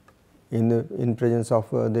in presence of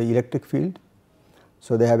the electric field.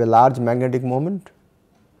 So, they have a large magnetic moment,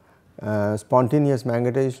 spontaneous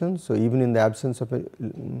magnetization. So, even in the absence of a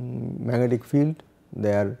magnetic field,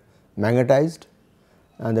 they are magnetized,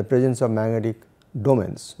 and the presence of magnetic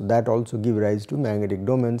domains, that also give rise to magnetic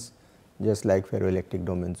domains, just like ferroelectric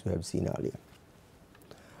domains we have seen earlier.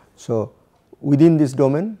 So, within this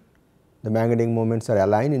domain, the magnetic moments are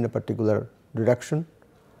aligned in a particular direction.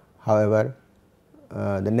 However,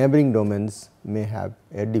 the neighboring domains may have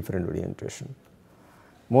a different orientation.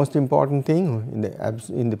 Most important thing,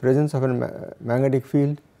 in the presence of a magnetic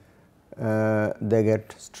field, they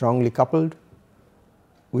get strongly coupled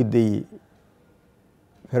with the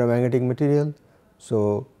ferromagnetic material.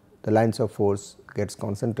 So, the lines of force gets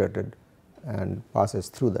concentrated and passes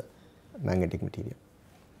through the magnetic material.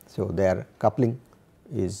 So, their coupling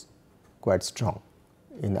is quite strong.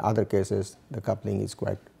 In other cases, the coupling is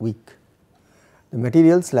quite weak. The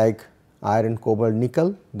materials like iron, cobalt,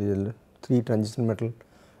 nickel, these are 3 transition metal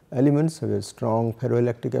elements have a strong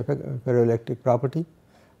ferroelectric effect, ferroelectric property,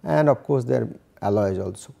 and of course, their alloys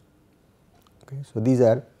also. Okay. So, these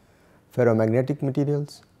are ferromagnetic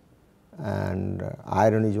materials, and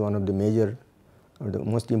iron is one of the major or the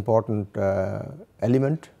most important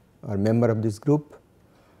element or member of this group,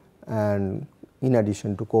 and in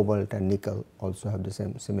addition to cobalt and nickel also have the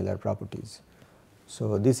same similar properties.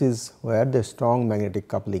 So, this is where the strong magnetic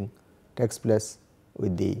coupling takes place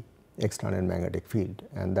with the external magnetic field,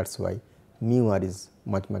 and that is why mu r is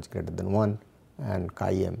much greater than 1 and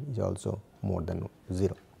chi m is also more than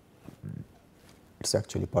 0. It is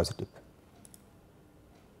actually positive.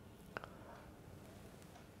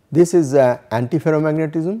 This is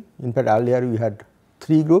antiferromagnetism. In fact, earlier we had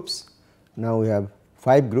 3 groups, now we have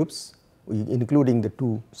 5 groups including the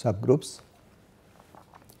 2 subgroups.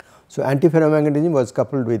 So, antiferromagnetism was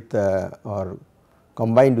coupled with or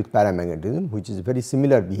combined with paramagnetism, which is very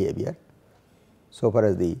similar behavior so far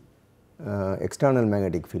as the external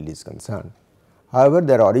magnetic field is concerned. However,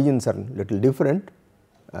 their origins are little different.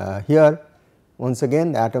 Here once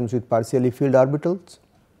again atoms with partially filled orbitals,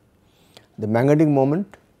 the magnetic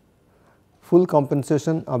moment, full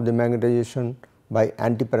compensation of the magnetization by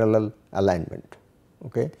antiparallel alignment.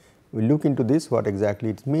 Okay. We will look into this what exactly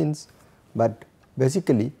it means, but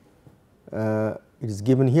basically it is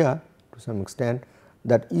given here to some extent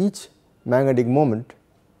that each magnetic moment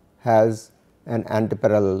has an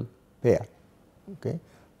antiparallel pair. Okay.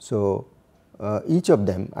 So, each of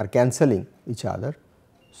them are cancelling each other.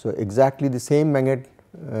 So, exactly the same magnet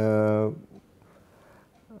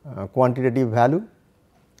quantitative value,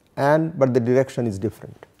 and but the direction is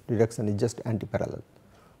different, direction is just antiparallel.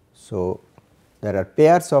 So, there are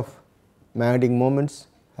pairs of magnetic moments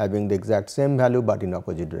having the exact same value, but in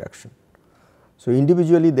opposite direction. So,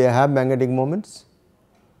 individually they have magnetic moments,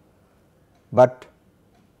 but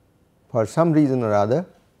for some reason or other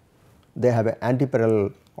they have an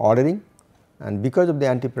antiparallel ordering, and because of the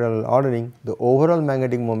antiparallel ordering the overall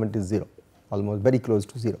magnetic moment is 0, almost very close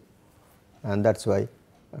to 0, and that is why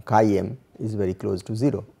chi m is very close to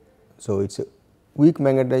 0. So, it is a weak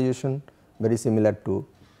magnetization very similar to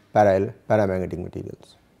paramagnetic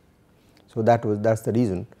materials. So, that is the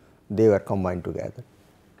reason they were combined together.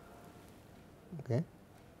 Okay.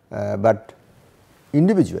 But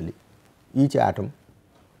individually each atom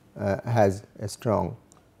has a strong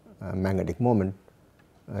magnetic moment,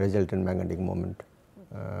 resultant magnetic moment,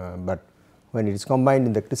 but when it is combined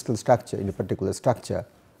in the crystal structure in a particular structure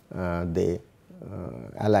they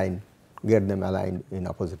get them aligned in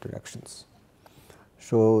opposite directions.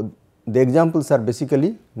 So, the examples are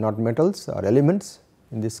basically not metals or elements,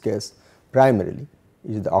 in this case primarily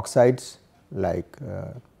is the oxides like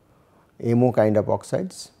MO kind of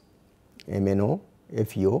oxides, MNO,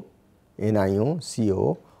 FeO, NiO,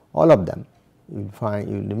 CO, all of them you will find,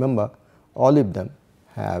 you will remember all of them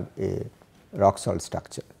have a rock salt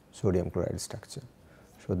structure, sodium chloride structure.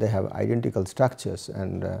 So, they have identical structures,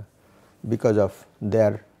 and because of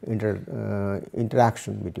their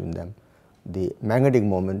interaction between them, the magnetic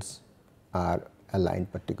moments are aligned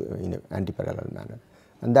in an antiparallel manner,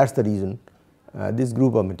 and that is the reason this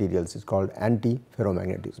group of materials is called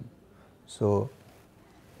anti-ferromagnetism. So,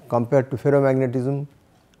 compared to ferromagnetism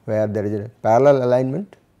where there is a parallel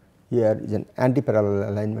alignment, here is an anti-parallel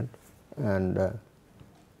alignment, and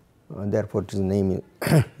therefore, its name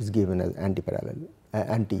is given as anti-parallel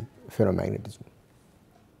anti-ferromagnetism.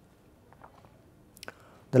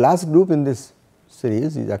 The last group in this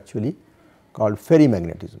series is actually called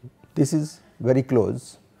ferrimagnetism. This is very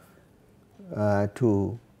close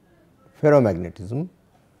to ferromagnetism,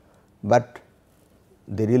 but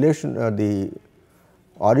the relation the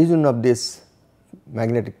origin of this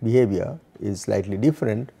magnetic behavior is slightly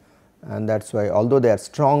different, and that is why although they are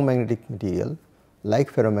strong magnetic material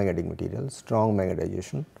like ferromagnetic material, strong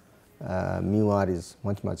magnetization, mu r is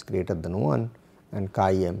much greater than 1 and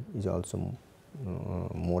chi m is also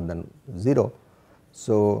more than 0.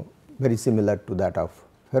 So, very similar to that of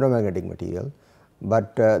ferromagnetic material,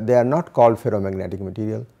 but they are not called ferromagnetic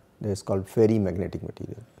material, they is called ferrimagnetic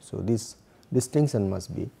material. So, this distinction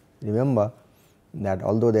must be remember that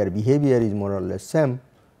although their behavior is more or less same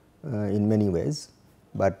in many ways,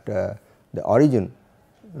 but the origin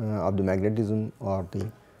of the magnetism or the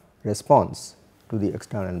response to the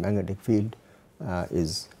external magnetic field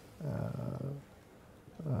is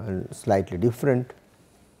slightly different.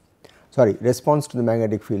 Sorry, response to the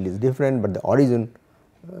magnetic field is different, but the origin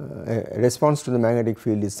response to the magnetic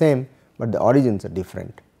field is same, but the origins are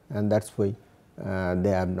different, and that is why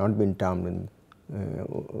they have not been termed in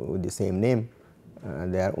with the same name,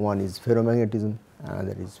 there one is ferromagnetism,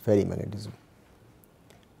 another is ferrimagnetism.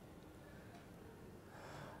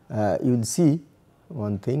 You will see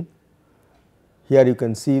one thing here, you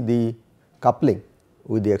can see the coupling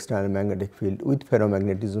with the external magnetic field with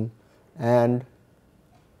ferromagnetism, and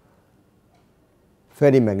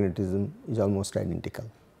ferrimagnetism is almost identical.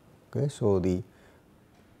 Okay. So, they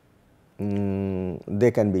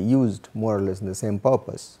can be used more or less in the same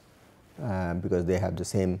purpose, because they have the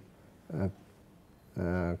same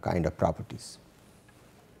kind of properties.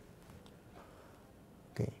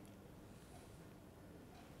 Okay.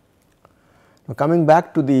 Now, coming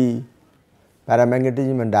back to the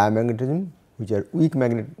paramagnetism and diamagnetism, which are weak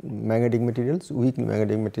magnetic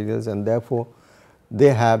materials, and therefore,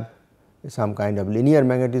 they have some kind of linear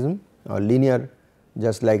magnetism or linear,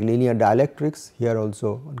 just like linear dielectrics. Here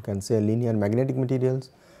also one can say linear magnetic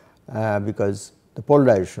materials, because the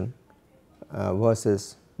polarization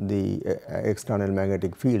versus the external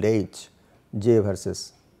magnetic field H, J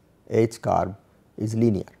versus H curve is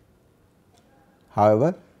linear.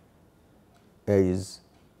 However, there is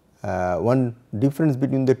one difference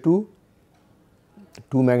between the two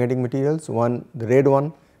magnetic materials. One, the red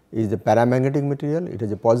one is the paramagnetic material, it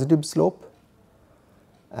has a positive slope,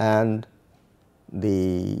 and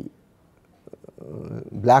the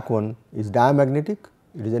black one is diamagnetic,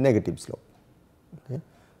 it is a negative slope. Okay.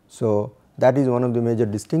 So, that is one of the major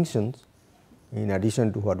distinctions in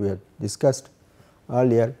addition to what we have discussed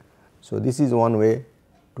earlier. So, this is one way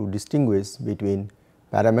to distinguish between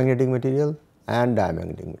paramagnetic material and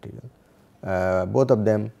diamagnetic material. Both of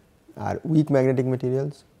them are weak magnetic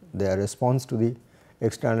materials, their response to the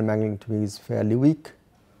external magnetic field is fairly weak.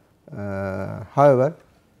 However,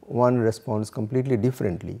 one responds completely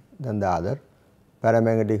differently than the other.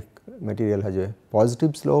 Paramagnetic material has a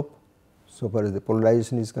positive slope, so far as the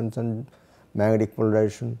polarization is concerned, magnetic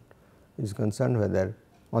polarization is concerned, whether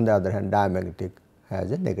on the other hand diamagnetic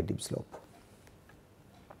has a negative slope,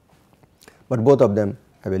 but both of them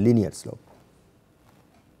have a linear slope.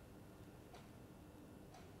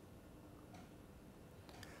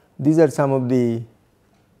 These are some of the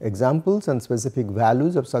examples and specific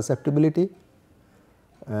values of susceptibility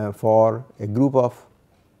for a group of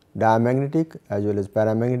diamagnetic as well as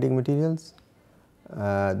paramagnetic materials.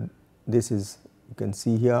 This is, you can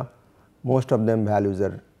see here, most of them values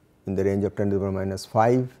are in the range of 10 to the power minus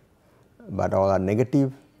 5, but all are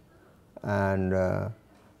negative, and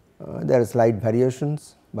there are slight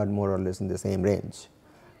variations, but more or less in the same range.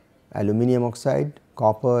 Aluminum oxide,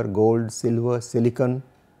 copper, gold, silver, silicon,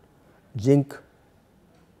 zinc,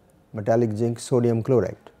 metallic zinc, sodium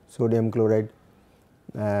chloride. Sodium chloride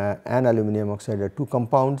and aluminum oxide are two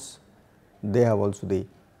compounds, they have also the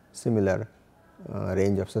similar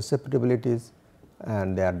range of susceptibilities,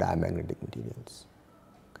 and they are diamagnetic materials.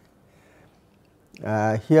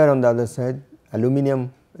 Here on the other side,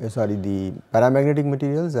 aluminum the paramagnetic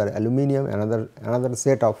materials are aluminum, another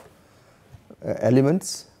set of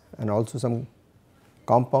elements, and also some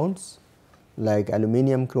compounds like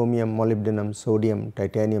aluminum, chromium, molybdenum, sodium,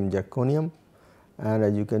 titanium, zirconium. And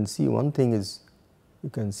as you can see, one thing is, you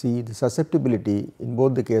can see the susceptibility in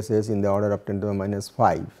both the cases in the order of 10 to the minus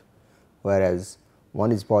 5, whereas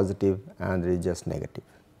one is positive and there is just negative.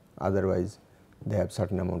 Otherwise, they have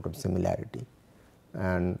certain amount of similarity.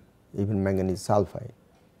 And even manganese sulphide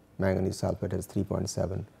has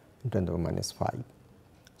 3.7 in 10 to the minus 5.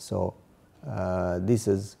 So, this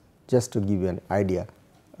is just to give you an idea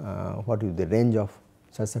what is the range of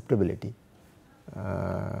susceptibility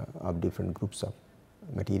of different groups of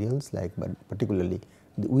materials, like but particularly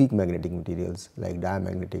the weak magnetic materials like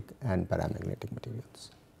diamagnetic and paramagnetic materials.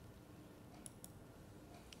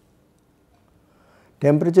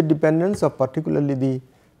 Temperature dependence of particularly the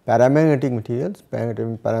paramagnetic materials,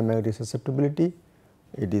 paramagnetic susceptibility,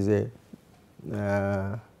 it is a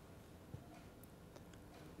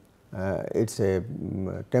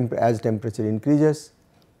as temperature increases,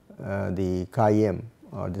 the chi m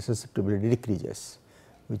or the susceptibility decreases,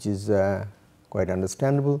 which is quite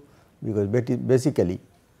understandable, because basically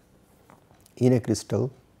in a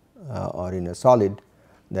crystal or in a solid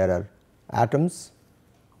there are atoms,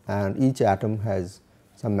 and each atom has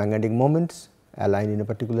some magnetic moments aligned in a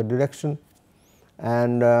particular direction,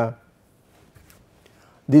 and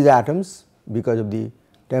these atoms, because of the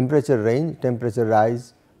temperature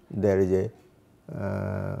rise, there is a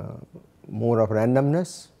more of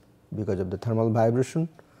randomness because of the thermal vibration,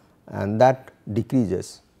 and that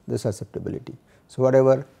decreases the susceptibility. So,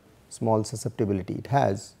 whatever small susceptibility it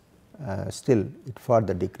has, still it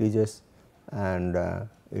further decreases, and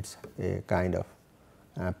it is a kind of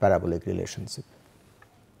parabolic relationship.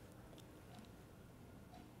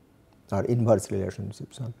 or inverse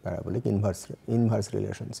relationships, not parabolic, inverse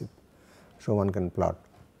relationship. So, one can plot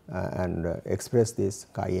and express this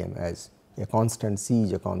chi m as a constant, C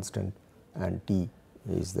is a constant and T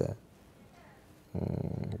is the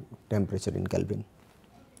temperature in Kelvin.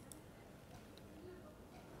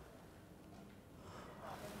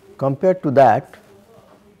 Compared to that,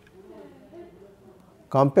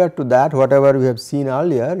 whatever we have seen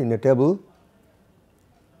earlier in a table,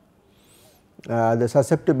 the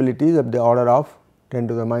susceptibilities of the order of 10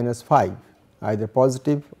 to the minus 5, either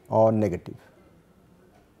positive or negative.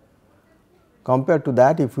 Compared to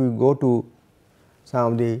that, if we go to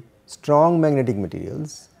some of the strong magnetic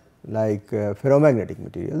materials like ferromagnetic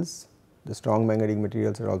materials, the strong magnetic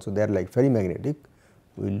materials are also there like ferrimagnetic,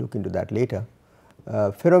 we will look into that later.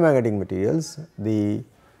 Ferromagnetic materials, the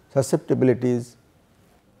susceptibilities,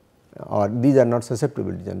 or these are not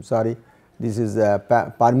susceptibilities, I am sorry, this is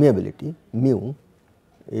permeability, mu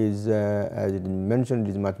is as it is mentioned,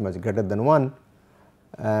 is much greater than 1,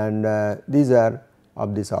 and these are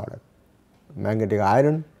of this order. Magnetic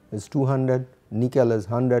iron is 200, nickel is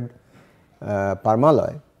 100,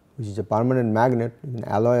 permalloy, which is a permanent magnet, is an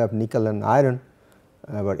alloy of nickel and iron,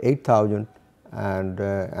 about 8000, and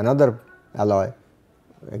another alloy,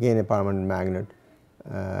 again a permanent magnet,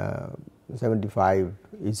 75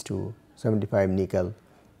 is to 75 nickel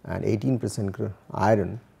and 18%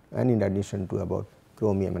 iron, and in addition to about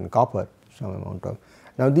chromium and copper, some amount of.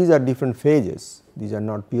 Now, these are different phases, these are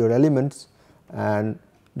not pure elements, and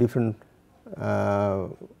different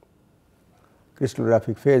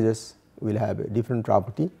crystallographic phases will have a different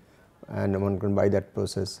property, and one can, by that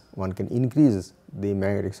process one can increase the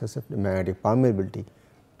magnetic permeability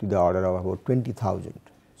to the order of about 20,000.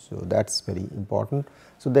 So, that is very important.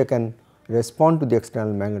 So, they can respond to the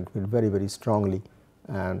external magnetic field very strongly,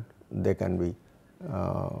 and they can be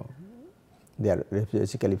they are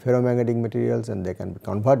basically ferromagnetic materials, and they can be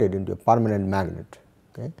converted into a permanent magnet.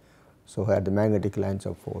 Okay. So, where the magnetic lines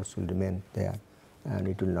of force will remain there and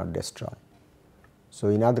it will not destroy. So,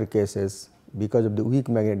 in other cases, because of the weak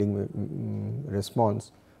magnetic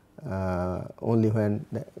response, only when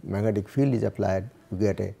the magnetic field is applied you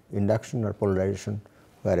get a induction or polarization,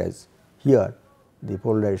 whereas here the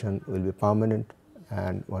polarization will be permanent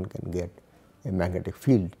and one can get a magnetic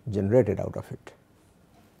field generated out of it.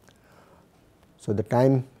 So, the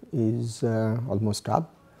time is almost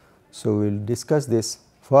up. So, we will discuss this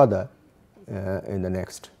further in the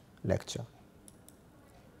next lecture.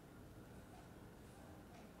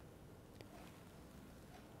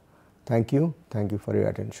 Thank you for your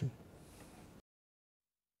attention.